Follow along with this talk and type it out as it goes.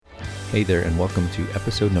Hey there, and welcome to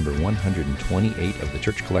episode number 128 of the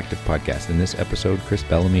Church Collective podcast. In this episode, Chris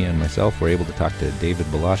Bellamy and myself were able to talk to David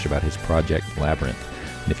Baloche about his project, Labyrinth.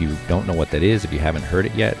 And if you don't know what that is, if you haven't heard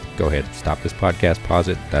it yet, go ahead, stop this podcast, pause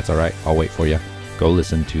it. That's all right. I'll wait for you. Go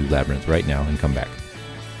listen to Labyrinth right now and come back.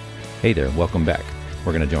 Hey there, welcome back.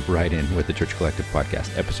 We're going to jump right in with the Church Collective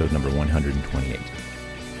podcast, episode number 128.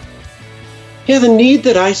 Yeah, the need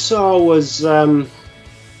that I saw was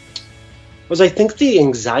I think the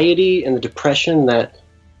anxiety and the depression that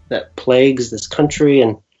plagues this country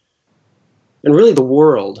and really the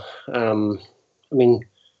world.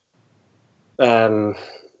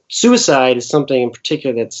 Suicide is something in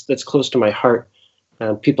particular that's close to my heart.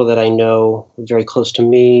 People that I know very close to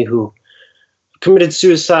me who committed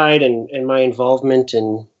suicide, and my involvement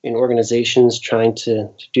in organizations trying to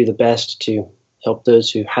do the best to help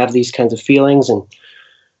those who have these kinds of feelings. And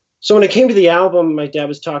so when it came to the album, my dad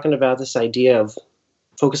was talking about this idea of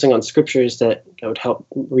focusing on scriptures that would help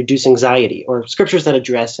reduce anxiety, or scriptures that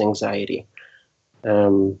address anxiety. I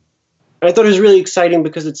thought it was really exciting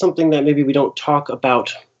because it's something that maybe we don't talk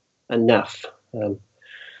about enough. We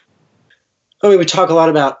talk a lot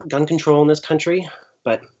about gun control in this country,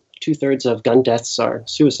 but 2/3 of gun deaths are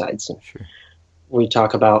suicides. Sure. We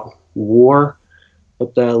talk about war,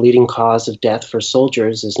 but the leading cause of death for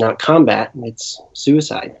soldiers is not combat, it's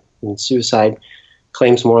suicide. And suicide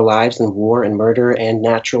claims more lives than war and murder and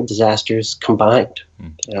natural disasters combined.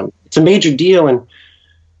 It's a major deal, and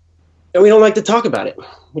we don't like to talk about it,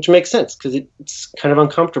 which makes sense because it's kind of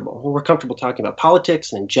uncomfortable. We're comfortable talking about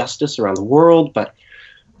politics and injustice around the world, but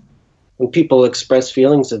when people express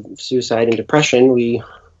feelings of suicide and depression, we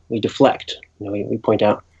deflect. We point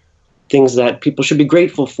out things that people should be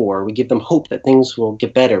grateful for. We give them hope that things will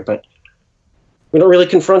get better, but we don't really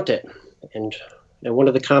confront it. And one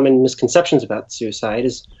of the common misconceptions about suicide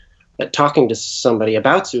is that talking to somebody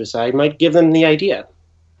about suicide might give them the idea,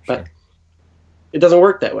 but it doesn't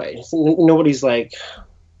work that way. Nobody's like,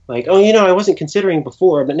 oh, I wasn't considering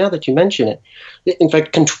before, but now that you mention it, in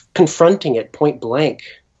fact, confronting it point blank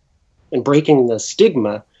and breaking the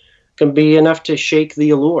stigma can be enough to shake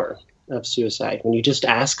the allure of suicide. When you just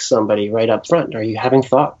ask somebody right up front, are you having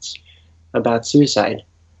thoughts about suicide?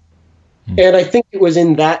 And I think it was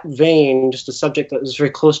in that vein, just a subject that was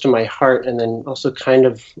very close to my heart, and then also kind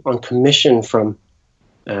of on commission from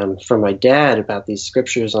my dad about these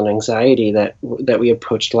scriptures on anxiety that we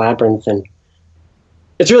approached Labyrinth. And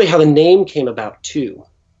it's really how the name came about too.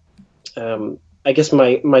 I guess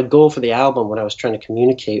my goal for the album, what I was trying to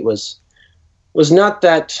communicate was not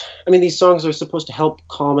that, these songs are supposed to help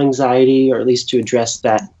calm anxiety, or at least to address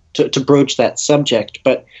that, to broach that subject,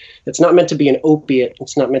 but it's not meant to be an opiate.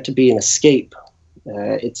 It's not meant to be an escape.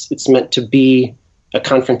 It's meant to be a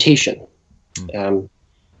confrontation, in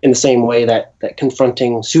the same way that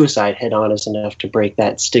confronting suicide head on is enough to break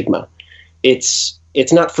that stigma. It's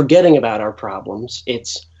not forgetting about our problems.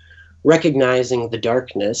 It's recognizing the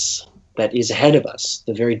darkness that is ahead of us,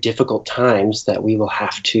 the very difficult times that we will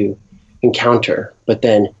have to encounter, but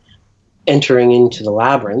then entering into the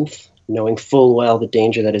labyrinth, knowing full well the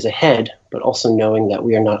danger that is ahead, but also knowing that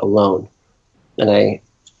we are not alone. And I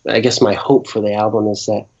guess my hope for the album is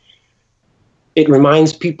that it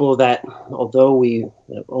reminds people that although we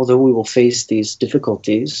will face these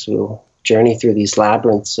difficulties, we'll journey through these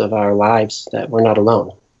labyrinths of our lives, that we're not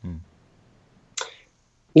alone.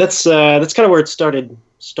 That's kind of where it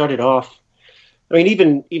started off.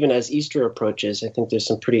 Even as Easter approaches, I think there's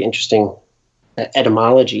some pretty interesting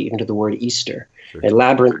etymology even to the word Easter. Sure. And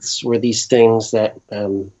labyrinths were these things that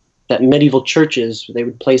medieval churches, they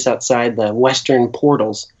would place outside the western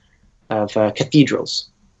portals of cathedrals,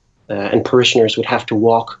 and parishioners would have to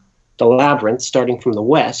walk the labyrinth starting from the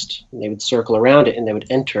west, and they would circle around it, and they would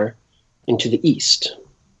enter into the east.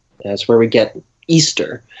 That's where we get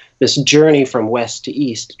Easter. This journey from west to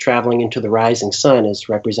east, traveling into the rising sun, is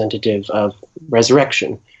representative of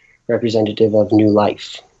resurrection, representative of new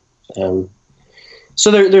life. So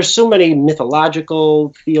there's so many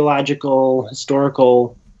mythological, theological,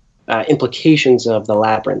 historical implications of the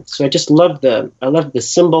labyrinth. So I just loved the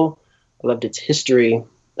symbol. I loved its history,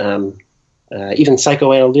 even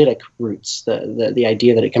psychoanalytic roots, the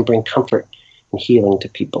idea that it can bring comfort and healing to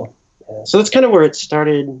people. So that's kind of where it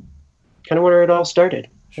started, kind of where it all started.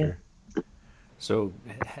 Sure. Yeah. So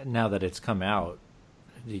now that it's come out,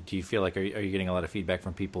 do you feel like, are you getting a lot of feedback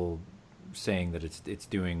from people saying that it's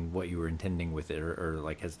doing what you were intending with it, or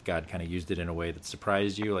like has God kind of used it in a way that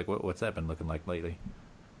surprised you? Like what's that been looking like lately?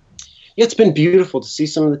 Yeah, it's been beautiful to see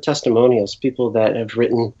some of the testimonials, people that have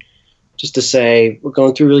written just to say, we're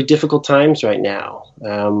going through really difficult times right now.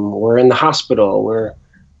 We're in the hospital. We're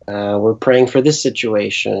we're praying for this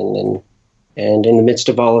situation, and in the midst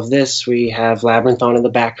of all of this, we have Labyrinth on in the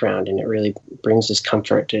background, and it really brings us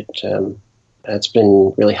comfort. It's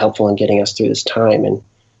been really helpful in getting us through this time, and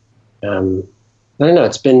I don't know.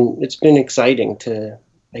 It's been exciting to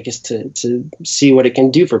see what it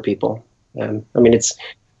can do for people. I mean, it's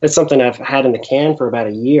something I've had in the can for about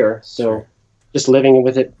a year, so just living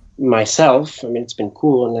with it myself. I mean, it's been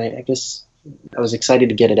cool, and I guess I was excited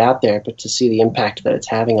to get it out there, but to see the impact that it's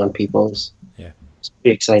having on people is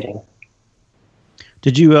pretty exciting.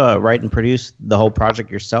 Did you write and produce the whole project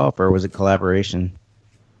yourself, or was it collaboration?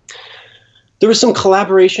 There was some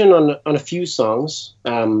collaboration on a few songs,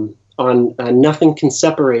 on Nothing Can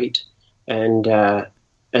Separate and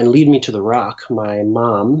Lead Me to the Rock. My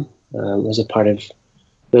mom was a part of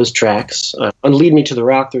those tracks. On Lead Me to the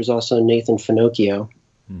Rock, there was also Nathan Finocchio.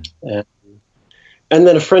 And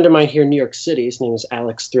then a friend of mine here in New York City, his name is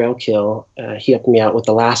Alex Threlkill, he helped me out with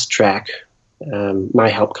the last track, My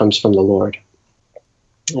Help Comes from the Lord.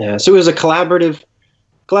 So it was a collaborative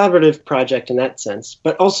project in that sense,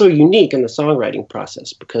 but also unique in the songwriting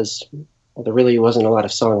process because there really wasn't a lot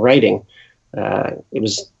of songwriting. It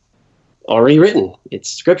was already written. It's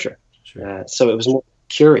scripture. Sure. So it was more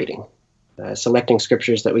curating, selecting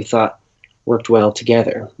scriptures that we thought worked well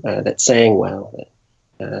together, that sang well,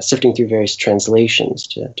 sifting through various translations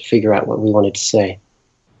to figure out what we wanted to say.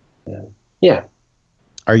 Yeah.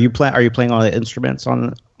 Are you playing all the instruments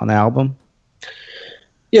on the album?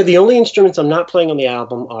 Yeah, the only instruments I'm not playing on the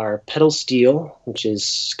album are pedal steel, which is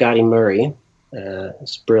Scotty Murray.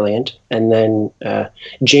 It's brilliant. And then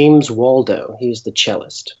James Waldo, he's the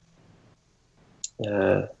cellist.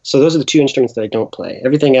 So those are the two instruments that I don't play.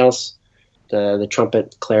 Everything else, the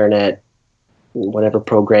trumpet, clarinet, whatever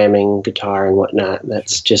programming, guitar and whatnot,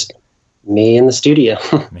 that's just me in the studio.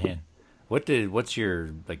 Man. What's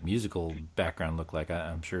your musical background look like?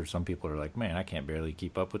 I'm sure some people are like, man, I can't barely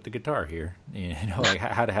keep up with the guitar here. You know,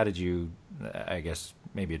 how did you? I guess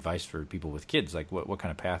maybe advice for people with kids. Like, what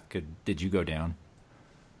kind of path did you go down?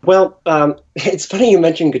 Well, it's funny you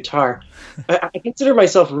mentioned guitar. I consider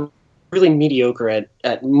myself really mediocre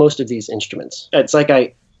at most of these instruments. It's like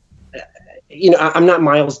I'm not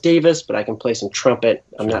Miles Davis, but I can play some trumpet.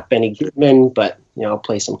 I'm not Benny Goodman, but I'll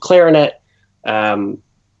play some clarinet.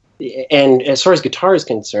 And as far as guitar is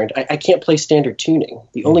concerned, I can't play standard tuning.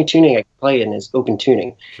 The only tuning I can play in is open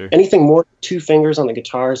tuning. Sure. Anything more than 2 fingers on the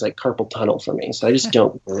guitar is like carpal tunnel for me. So I just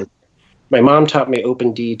don't. My mom taught me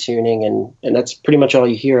open D tuning, and that's pretty much all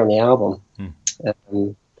you hear on the album.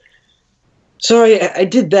 So I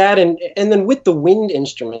did that, and then with the wind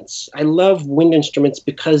instruments, I love wind instruments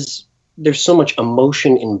because there's so much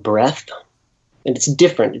emotion in breath, and it's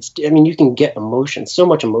different. You can get emotion, so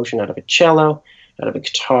much emotion out of a cello, out of a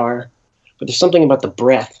guitar, but there's something about the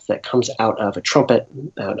breath that comes out of a trumpet,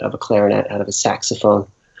 out of a clarinet, out of a saxophone,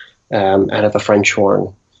 out of a French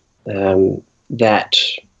horn, that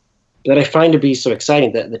I find to be so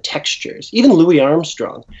exciting. The textures, even Louis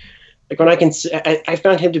Armstrong, like when I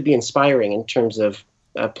found him to be inspiring in terms of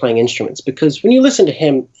playing instruments, because when you listen to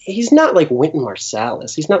him, he's not like Wynton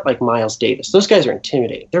Marsalis, he's not like Miles Davis. Those guys are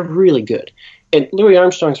intimidating. They're really good, and Louis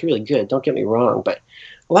Armstrong's really good. Don't get me wrong, but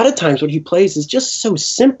a lot of times what he plays is just so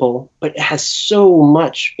simple, but it has so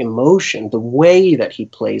much emotion. The way that he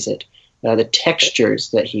plays it, the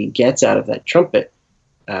textures that he gets out of that trumpet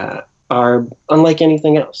are unlike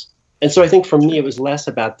anything else. And so I think for me, it was less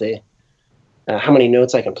about the how many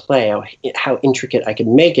notes I can play, how intricate I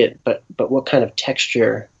can make it, but what kind of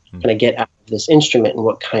texture can I get out of this instrument, and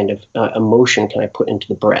what kind of emotion can I put into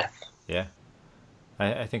the breath? Yeah,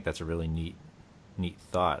 I think that's a really neat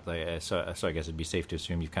thought. So I guess it'd be safe to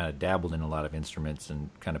assume you've kind of dabbled in a lot of instruments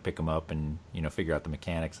and kind of pick them up and figure out the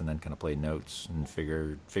mechanics and then kind of play notes and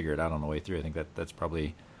figure it out on the way through. I think that's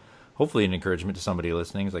probably hopefully an encouragement to somebody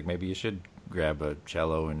listening. It's like maybe you should grab a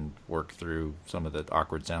cello and work through some of the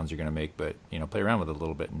awkward sounds you're going to make, but play around with it a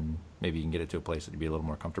little bit and maybe you can get it to a place that you'd be a little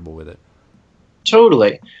more comfortable with it.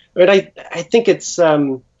 Totally. I think it's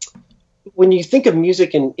when you think of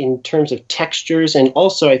music in terms of textures, and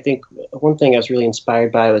also I think one thing I was really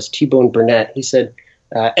inspired by was T-Bone Burnett. He said,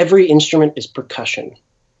 every instrument is percussion.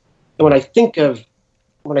 And when I think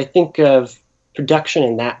of production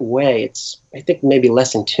in that way, it's, I think, maybe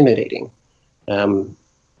less intimidating.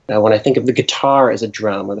 When I think of the guitar as a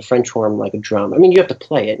drum or the French horn like a drum, you have to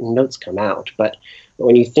play it and notes come out. But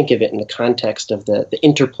when you think of it in the context of the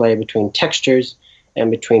interplay between textures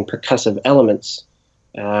and between percussive elements,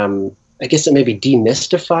 I guess it maybe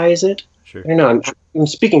demystifies it. Sure. I don't know. I'm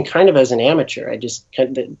speaking kind of as an amateur.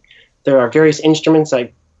 There are various instruments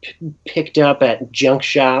I picked up at junk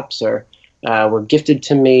shops or were gifted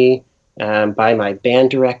to me by my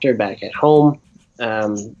band director back at home.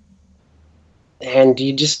 And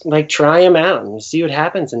you just like try them out and you see what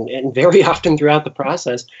happens. And very often throughout the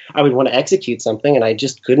process, I would want to execute something and I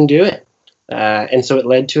just couldn't do it. And so it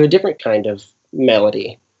led to a different kind of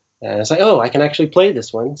melody. It's like, oh, I can actually play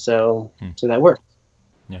this one. So that worked.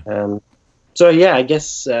 Yeah. So yeah, I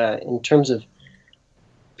guess in terms of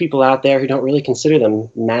people out there who don't really consider them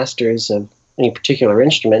masters of any particular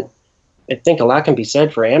instrument, I think a lot can be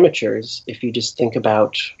said for amateurs if you just think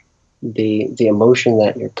about the emotion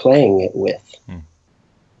that you're playing it with,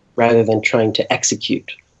 rather than trying to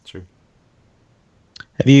execute. True.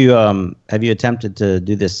 Have you attempted to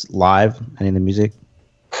do this live? Any of the music?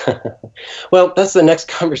 Well, that's the next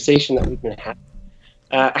conversation that we've been having.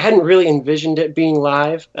 I hadn't really envisioned it being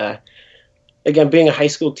live. Again, being a high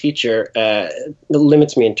school teacher it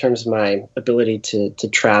limits me in terms of my ability to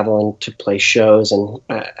travel and to play shows, and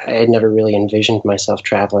I had never really envisioned myself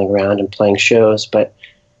traveling around and playing shows, but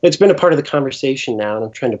it's been a part of the conversation now, and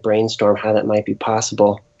I'm trying to brainstorm how that might be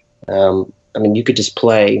possible. I mean, you could just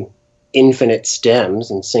play infinite stems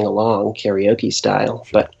and sing along karaoke style,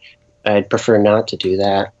 but I'd prefer not to do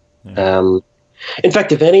that. Yeah. In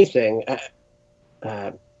fact, if anything,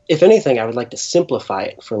 I would like to simplify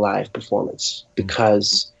it for live performance,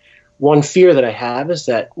 because one fear that I have is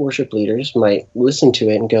that worship leaders might listen to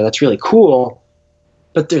it and go, that's really cool,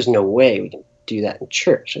 but there's no way we can do that in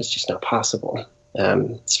church. It's just not possible.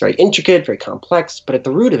 It's very intricate, very complex, but at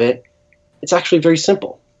the root of it, it's actually very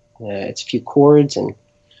simple. It's a few chords and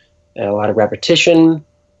a lot of repetition.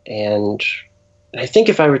 And I think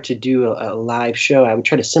if I were to do a live show, I would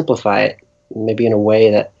try to simplify it, maybe in a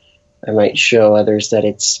way that I might show others that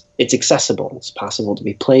it's accessible. It's possible to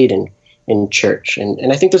be played in church.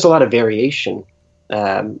 And I think there's a lot of variation,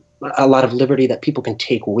 a lot of liberty that people can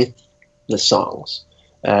take with the songs.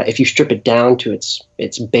 If you strip it down to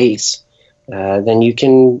its base, then you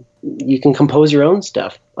can compose your own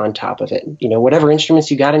stuff on top of it. You know, whatever instruments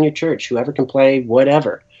you got in your church, whoever can play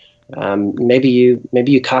whatever. Maybe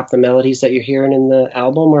you cop the melodies that you're hearing in the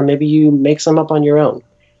album, or maybe you make some up on your own.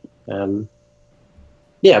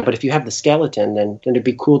 But if you have the skeleton, then it'd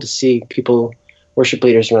be cool to see people, worship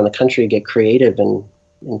leaders around the country, get creative and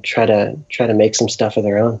try to make some stuff of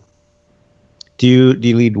their own. Do you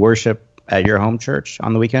lead worship at your home church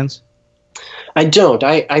on the weekends? I don't.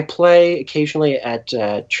 I play occasionally at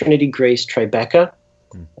Trinity Grace Tribeca.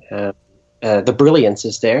 The Brilliance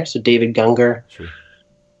is there, so David Gungor. Sure.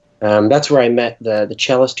 That's where I met the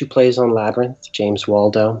cellist who plays on Labyrinth, James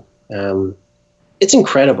Waldo. It's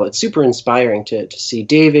incredible. It's super inspiring to see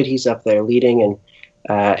David. He's up there leading,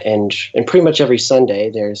 and pretty much every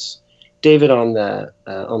Sunday there's David on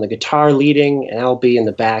the guitar leading, and I'll be in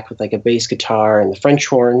the back with like a bass guitar and the French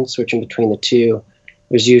horn, switching between the two.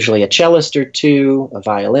 There's usually a cellist or two, a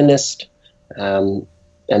violinist, and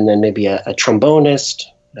then maybe a trombonist,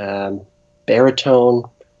 baritone.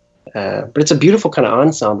 But it's a beautiful kind of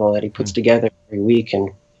ensemble that he puts together every week,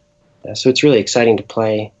 and so it's really exciting to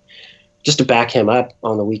play, just to back him up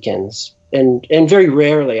on the weekends. And very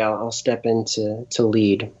rarely I'll step in to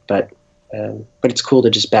lead, but it's cool to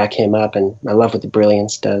just back him up, and I love what the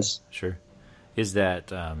Brilliance does. Sure. Is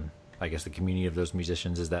that, I guess, the community of those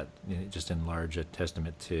musicians, is that just in large a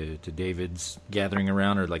testament to David's gathering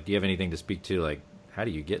around, or like, do you have anything to speak to, like, how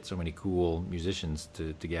do you get so many cool musicians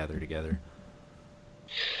to gather together?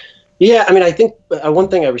 Yeah, I mean, I think one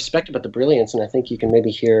thing I respect about the Brilliance, and I think you can maybe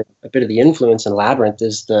hear a bit of the influence in Labyrinth,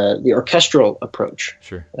 is the orchestral approach.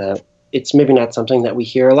 Sure. It's maybe not something that we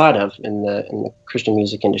hear a lot of in the Christian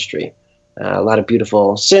music industry. A lot of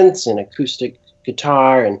beautiful synths and acoustic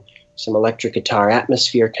guitar and some electric guitar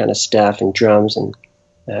atmosphere kind of stuff, and drums, and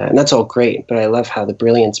that's all great. But I love how the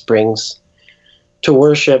Brilliance brings to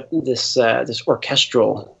worship this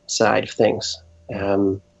orchestral side of things.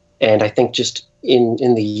 And I think just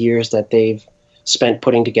in the years that they've spent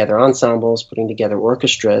putting together ensembles, putting together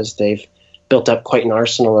orchestras, they've built up quite an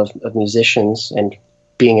arsenal of musicians. And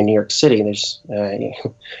being in New York City, there's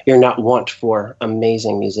you're not want for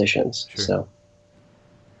amazing musicians. Sure. So,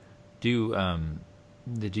 do you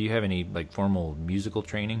have any like formal musical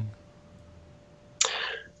training?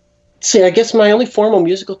 See, I guess my only formal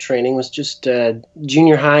musical training was just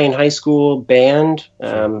junior high and high school band.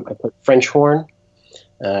 Sure. I played French horn.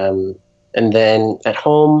 And then at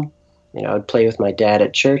home, I would play with my dad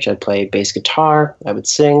at church. I'd play bass guitar. I would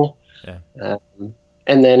sing. Yeah.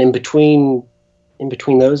 And then in between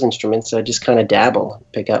those instruments, I just kind of dabble.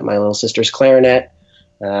 Pick up my little sister's clarinet.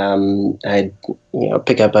 I'd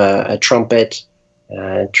pick up a trumpet.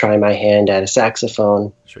 Try my hand at a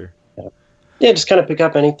saxophone. Sure. Just kind of pick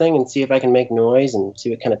up anything and see if I can make noise and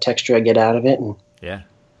see what kind of texture I get out of it. And yeah.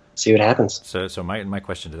 see what happens. So my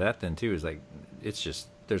question to that then too is like, it's just,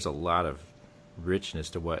 there's a lot of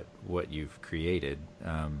richness to what you've created,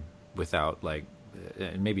 without like,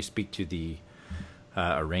 maybe speak to the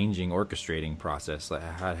arranging, orchestrating process. Like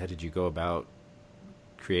how did you go about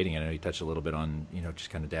creating it? I know you touched a little bit on,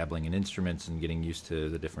 just kind of dabbling in instruments and getting used to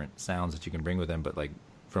the different sounds that you can bring with them, but like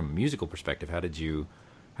from a musical perspective, how did you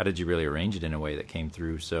really arrange it in a way that came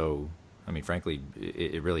through? So, I mean, frankly,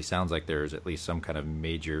 it really sounds like there's at least some kind of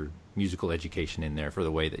major musical education in there for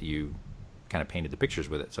the way that you kind of painted the pictures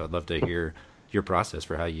with it. So I'd love to hear your process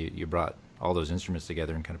for how you brought all those instruments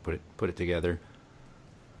together and kind of put it together.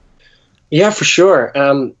 Yeah, for sure.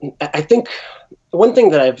 I think one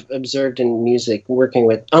thing that I've observed in music, working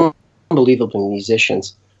with unbelievable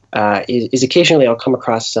musicians, is occasionally I'll come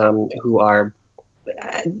across some who are,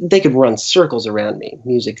 they could run circles around me,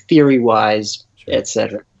 music theory-wise, sure,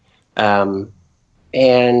 etc. And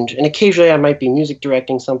occasionally I might be music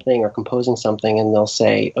directing something or composing something, and they'll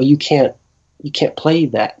say, "Oh, you can't play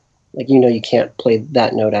that. Like, you can't play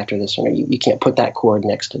that note after this one, or you can't put that chord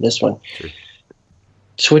next to this one." Sure.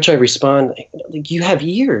 To which I respond, like, you have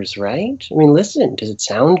ears, right? I mean, listen, does it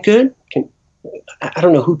sound good? I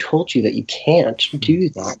don't know who told you that you can't do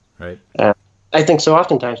that. Right. I think so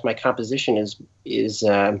oftentimes my composition is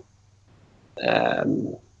I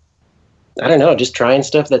don't know, just trying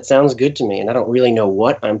stuff that sounds good to me, and I don't really know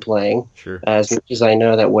what I'm playing. Sure. As much as I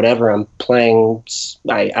know that whatever I'm playing,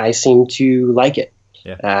 I seem to like it.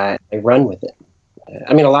 Yeah. I run with it.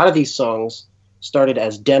 I mean, a lot of these songs started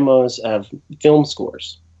as demos of film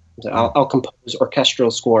scores. So I'll compose orchestral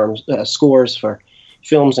scores for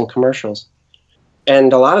films and commercials.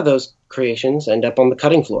 And a lot of those creations end up on the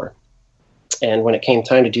cutting floor. And when it came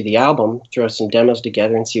time to do the album, throw some demos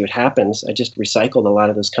together and see what happens, I just recycled a lot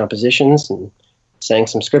of those compositions and sang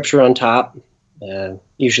some scripture on top,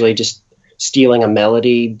 usually just stealing a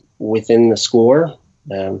melody within the score.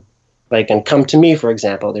 Like in Come to Me, for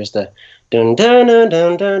example, there's the dun dun dun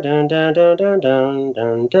dun dun dun dun dun dun dun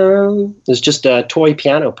dun dun. There's just a toy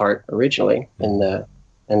piano part originally in the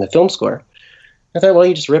film score. I thought, well,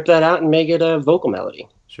 you just rip that out and make it a vocal melody.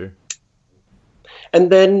 Sure. And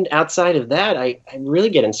then outside of that, I really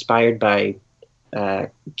get inspired by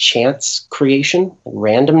chance creation,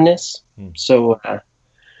 randomness. So, I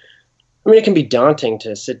mean, it can be daunting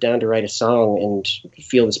to sit down to write a song and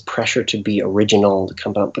feel this pressure to be original, to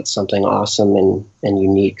come up with something awesome and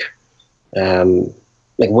unique.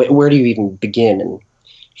 Like, where do you even begin? And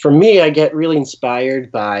for me, I get really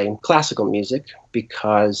inspired by classical music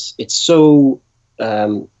because it's so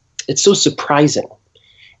surprising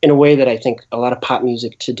in a way that I think a lot of pop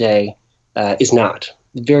music today is not.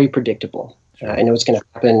 Very predictable. I know it's going to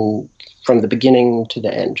happen from the beginning to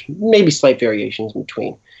the end, maybe slight variations in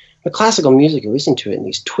between. But classical music, you listen to it in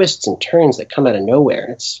these twists and turns that come out of nowhere.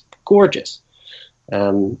 It's gorgeous.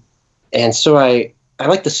 And so I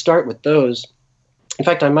like to start with those. In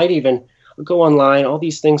fact, I might even go online. All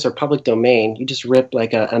these things are public domain. You just rip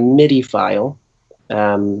like a MIDI file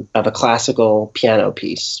of a classical piano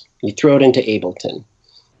piece. You throw it into Ableton.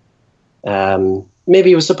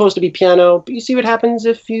 Maybe it was supposed to be piano, but you see what happens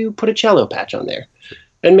if you put a cello patch on there.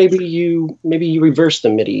 And maybe you reverse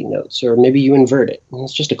the MIDI notes, or maybe you invert it. And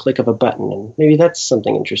it's just a click of a button, and maybe that's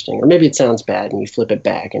something interesting. Or maybe it sounds bad, and you flip it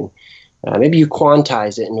back, and maybe you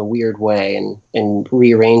quantize it in a weird way and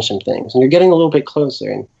rearrange some things. And you're getting a little bit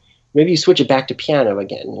closer, and maybe you switch it back to piano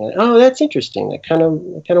again. You're like, oh, that's interesting. That kind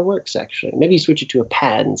of works, actually. Maybe you switch it to a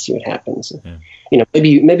pad and see what happens. Yeah.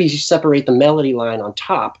 Maybe you separate the melody line on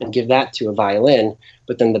top and give that to a violin,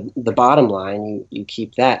 but then the bottom line, you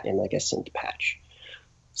keep that in like a synth patch.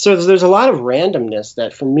 So there's a lot of randomness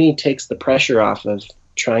that, for me, takes the pressure off of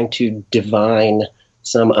trying to divine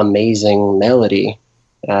some amazing melody,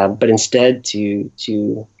 but instead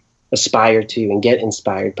to aspire to and get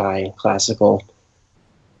inspired by classical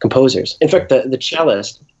composers. In fact, the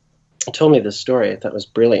cellist told me this story I thought was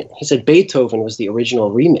brilliant. He said Beethoven was the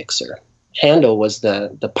original remixer. Handel was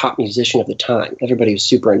the pop musician of the time. Everybody was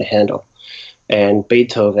super into Handel. And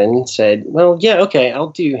Beethoven said, well, yeah, okay,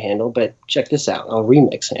 I'll do Handel, but check this out. I'll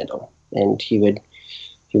remix Handel. And he would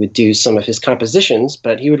do some of his compositions,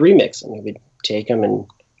 but he would remix them. He would take them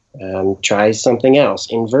and try something else,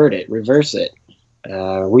 invert it, reverse it,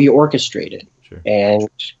 reorchestrate it, sure, and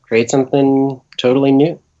create something totally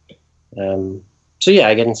new. So yeah,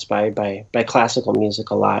 I get inspired by classical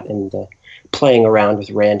music a lot, and playing around with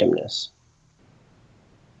randomness.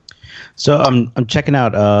 So I'm checking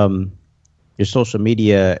out your social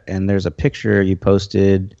media, and there's a picture you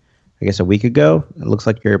posted, I guess, a week ago. It looks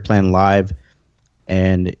like you're playing live,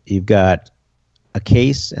 and you've got a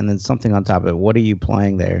case and then something on top of it. What are you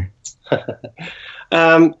playing there?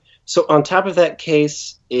 So on top of that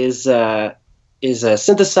case is a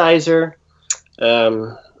synthesizer.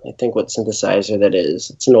 I think what synthesizer that is.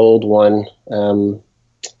 It's an old one.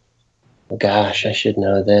 Gosh, I should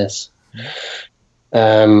know this.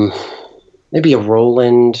 Maybe a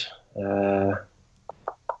Roland. Oh,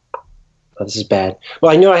 this is bad.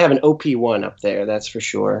 Well, I know I have an OP1 up there, that's for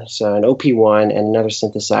sure. So an OP1 and another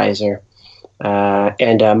synthesizer,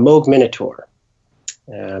 and a Moog Minotaur.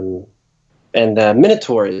 And the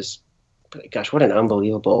Minotaur is, gosh, what an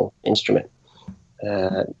unbelievable instrument.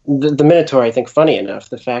 The Minotaur, I think, funny enough,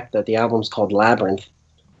 the fact that the album's called Labyrinth,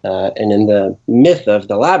 and in the myth of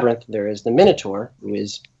the Labyrinth, there is the Minotaur, who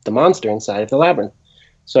is the monster inside of the labyrinth.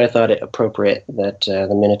 So I thought it appropriate that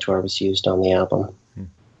the Minotaur was used on the album.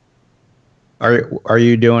 Are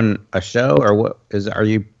you doing a show, or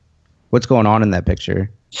what's going on in that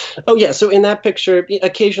picture? Oh yeah, so in that picture,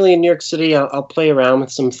 occasionally in New York City, I'll play around with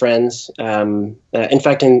some friends. In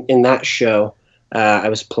fact, in that show, I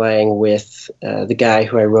was playing with the guy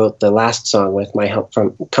who I wrote the last song with. My help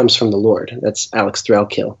comes from the Lord. That's Alex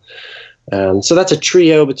Threlkill. So that's a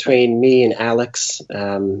trio between me and Alex,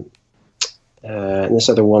 and this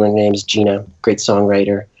other woman named Gina, great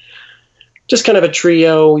songwriter. Just kind of a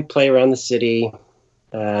trio. We play around the city,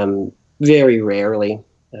 very rarely.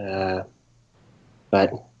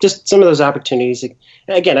 But just some of those opportunities.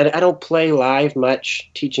 Again, I don't play live much.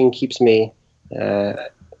 Teaching keeps me off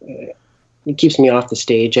the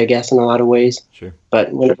stage, I guess, in a lot of ways. Sure.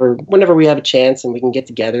 But whenever we have a chance and we can get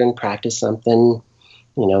together and practice something,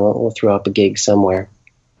 we'll throw up a gig somewhere.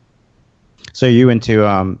 So are you into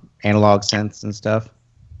analog synths and stuff?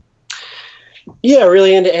 Yeah,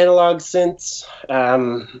 really into analog synths.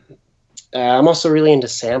 I'm also really into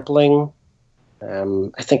sampling.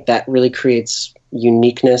 I think that really creates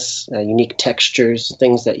uniqueness, unique textures,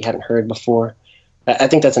 things that you haven't heard before. I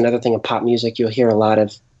think that's another thing in pop music. You'll hear a lot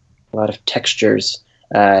of textures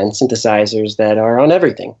and synthesizers that are on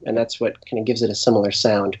everything, and that's what kind of gives it a similar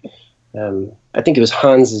sound. I think it was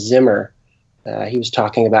Hans Zimmer. He was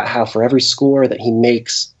talking about how for every score that he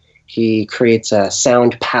makes, he creates a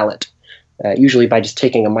sound palette, usually by just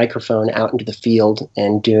taking a microphone out into the field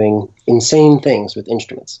and doing insane things with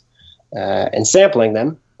instruments. And sampling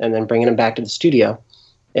them, and then bringing them back to the studio,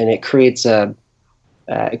 and it creates a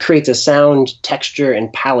sound texture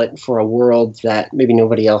and palette for a world that maybe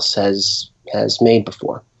nobody else has made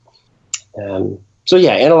before. So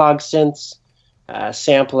yeah, analog synths,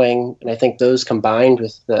 sampling, and I think those combined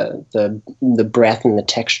with the breadth and the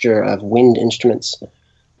texture of wind instruments,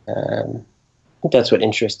 I think that's what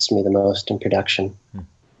interests me the most in production.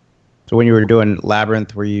 So when you were doing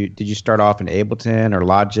Labyrinth, did you start off in Ableton or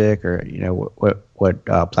Logic, or what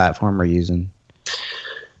platform were you using?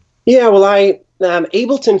 Yeah, well,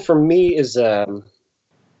 Ableton for me is an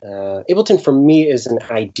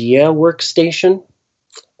idea workstation.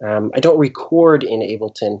 I don't record in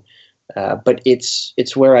Ableton, but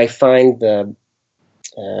it's where I find I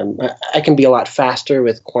can be a lot faster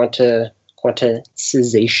with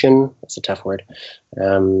quantization. That's a tough word.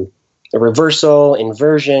 A reversal,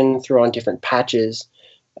 inversion, throw on different patches.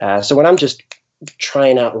 So when I'm just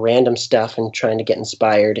trying out random stuff and trying to get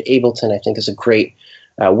inspired, Ableton, I think, is a great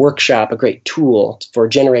workshop, a great tool for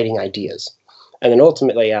generating ideas. And then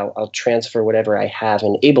ultimately, I'll transfer whatever I have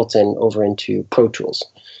in Ableton over into Pro Tools.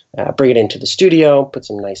 Bring it into the studio, put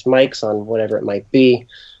some nice mics on whatever it might be,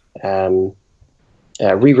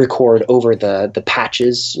 re-record over the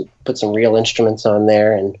patches, put some real instruments on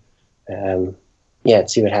there, and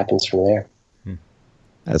see what happens from there.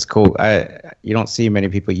 That's cool. You don't see many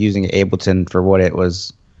people using Ableton for what it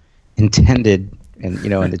was intended, and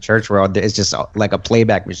in the church world, it's just like a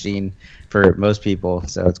playback machine for most people.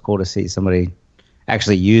 So it's cool to see somebody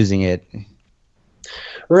actually using it.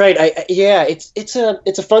 Right. It's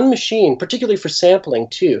a fun machine, particularly for sampling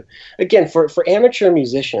too. Again, for amateur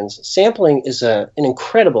musicians, sampling is an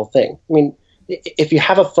incredible thing. I mean, if you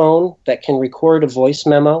have a phone that can record a voice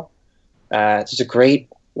memo, it's a great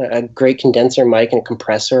condenser mic and a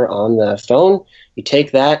compressor on the phone. You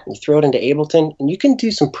take that, you throw it into Ableton, and you can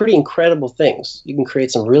do some pretty incredible things. You can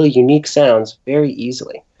create some really unique sounds very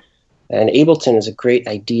easily. And Ableton is a great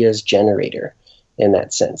ideas generator in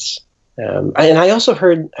that sense. And I also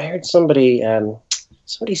heard somebody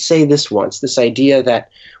say this once, this idea that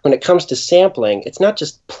when it comes to sampling, it's not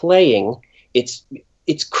just playing, it's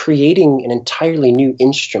creating an entirely new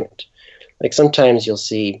instrument. Like sometimes you'll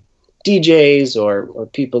see DJs or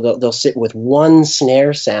people, they'll sit with one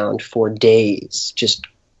snare sound for days, just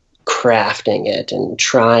crafting it and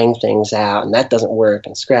trying things out, and that doesn't work,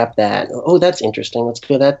 and scrap that. Oh, that's interesting. Let's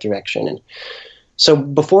go that direction. And so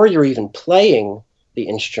before you're even playing the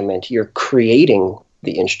instrument, you're creating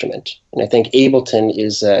the instrument. And I think Ableton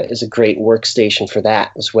is a great workstation for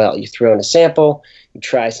that as well. You throw in a sample, you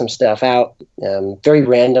try some stuff out, very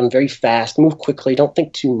random, very fast, move quickly, don't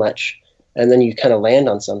think too much, and then you kind of land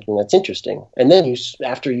on something that's interesting. And then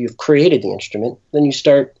after you've created the instrument, then you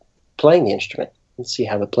start playing the instrument and see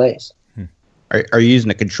how it plays. Are you using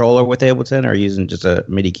a controller with Ableton, or are you using just a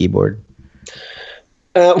MIDI keyboard?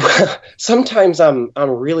 Sometimes I'm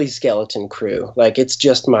really skeleton crew. Like, it's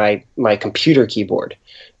just my computer keyboard.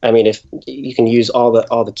 I mean, if you can use all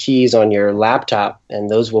the keys on your laptop, and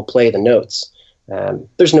those will play the notes.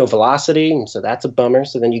 There's no velocity, and so that's a bummer.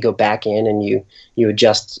 So then you go back in and you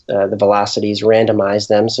adjust the velocities, randomize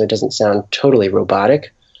them so it doesn't sound totally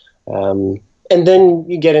robotic. And then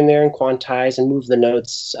you get in there and quantize and move the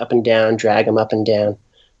notes up and down, drag them up and down.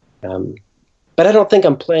 But I don't think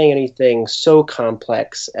I'm playing anything so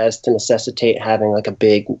complex as to necessitate having like a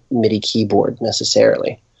big MIDI keyboard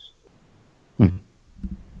necessarily. I'd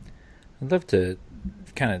love to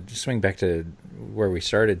kind of swing back to where we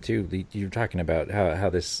started too. You were talking about how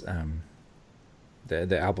this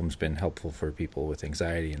the album's been helpful for people with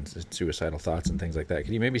anxiety and suicidal thoughts and things like that.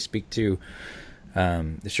 Could you maybe speak to?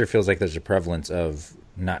 It sure feels like there's a prevalence of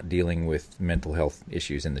not dealing with mental health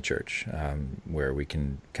issues in the church, where we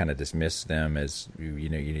can kind of dismiss them as, you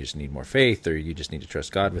just need more faith, or you just need to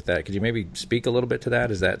trust God with that. Could you maybe speak a little bit to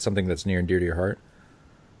that? Is that something that's near and dear to your heart?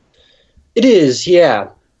 It is, yeah.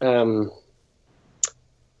 It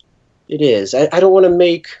is. I don't want to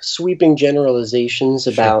make sweeping generalizations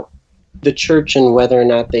about the church and whether or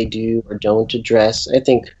not they do or don't address. I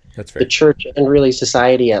think that's fair. The church and really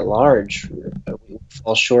society at large we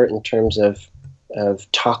fall short in terms of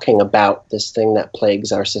talking about this thing that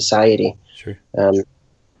plagues our society. Sure. And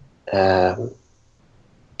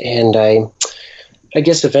I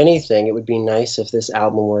guess if anything, it would be nice if this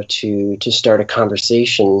album were to start a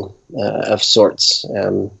conversation of sorts.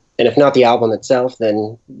 And if not the album itself,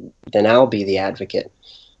 then I'll be the advocate.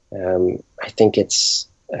 I think it's.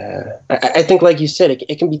 I think, like you said,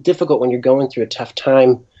 it can be difficult when you're going through a tough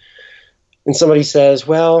time. And somebody says,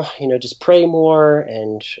 well, just pray more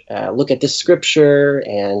and look at this scripture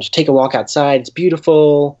and take a walk outside. It's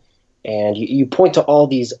beautiful. And you point to all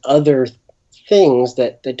these other things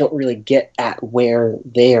that don't really get at where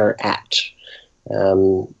they're at.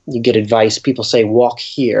 You get advice. People say, walk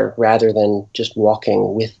here, rather than just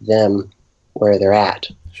walking with them where they're at.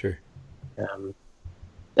 Sure.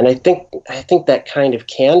 And I think that kind of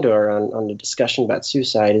candor on the discussion about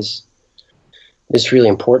suicide is really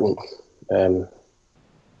important.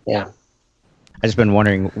 Yeah. I just been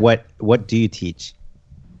wondering, what do you teach?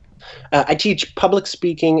 I teach public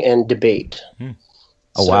speaking and debate.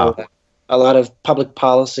 Oh, so, wow. A lot of public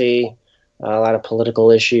policy, a lot of political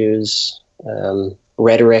issues,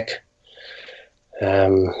 rhetoric.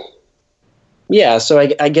 Yeah, so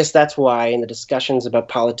I guess that's why in the discussions about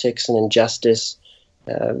politics and injustice,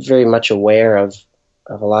 very much aware of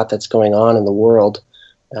a lot that's going on in the world.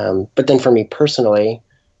 But then for me personally,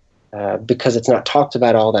 because it's not talked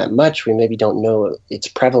about all that much, we maybe don't know its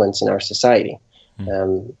prevalence in our society.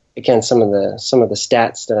 Again, some of the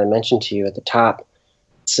stats that I mentioned to you at the top,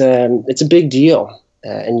 it's a big deal,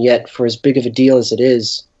 and yet for as big of a deal as it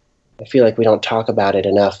is, I feel like we don't talk about it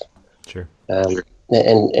enough. Sure.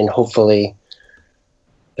 And hopefully,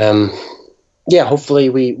 hopefully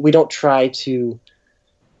we don't try to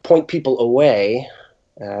point people away.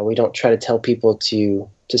 We don't try to tell people to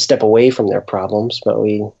step away from their problems, but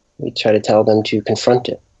we try to tell them to confront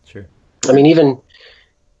it. Sure. I mean, even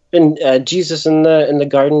in Jesus in the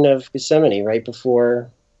Garden of Gethsemane, right before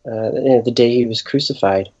the day he was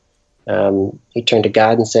crucified, he turned to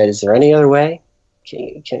God and said, "Is there any other way?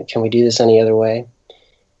 Can we do this any other way?"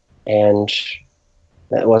 And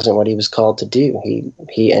that wasn't what he was called to do.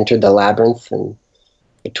 He entered the labyrinth and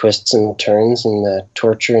the twists and turns and the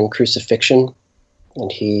torture and crucifixion,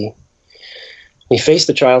 and he faced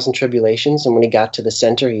the trials and tribulations, and when he got to the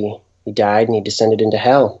center, he died and he descended into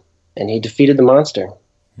hell, and he defeated the monster,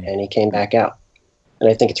 and he came back out. And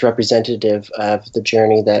I think it's representative of the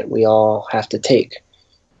journey that we all have to take.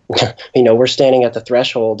 We're standing at the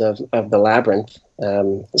threshold of the labyrinth,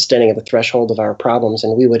 standing at the threshold of our problems,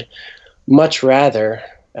 and we would much rather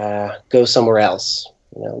go somewhere else.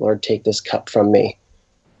 Lord, take this cup from me.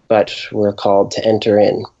 But we're called to enter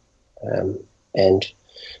in and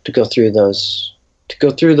to go through those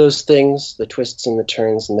things, the twists and the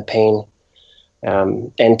turns and the pain,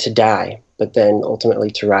 and to die, but then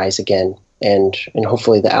ultimately to rise again. And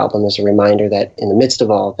hopefully the album is a reminder that in the midst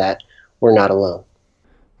of all of that, we're not alone.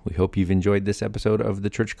 We hope you've enjoyed this episode of the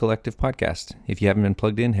Church Collective podcast. If you haven't been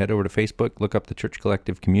plugged in, head over to Facebook, look up the Church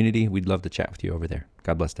Collective community. We'd love to chat with you over there.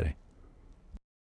 God bless today.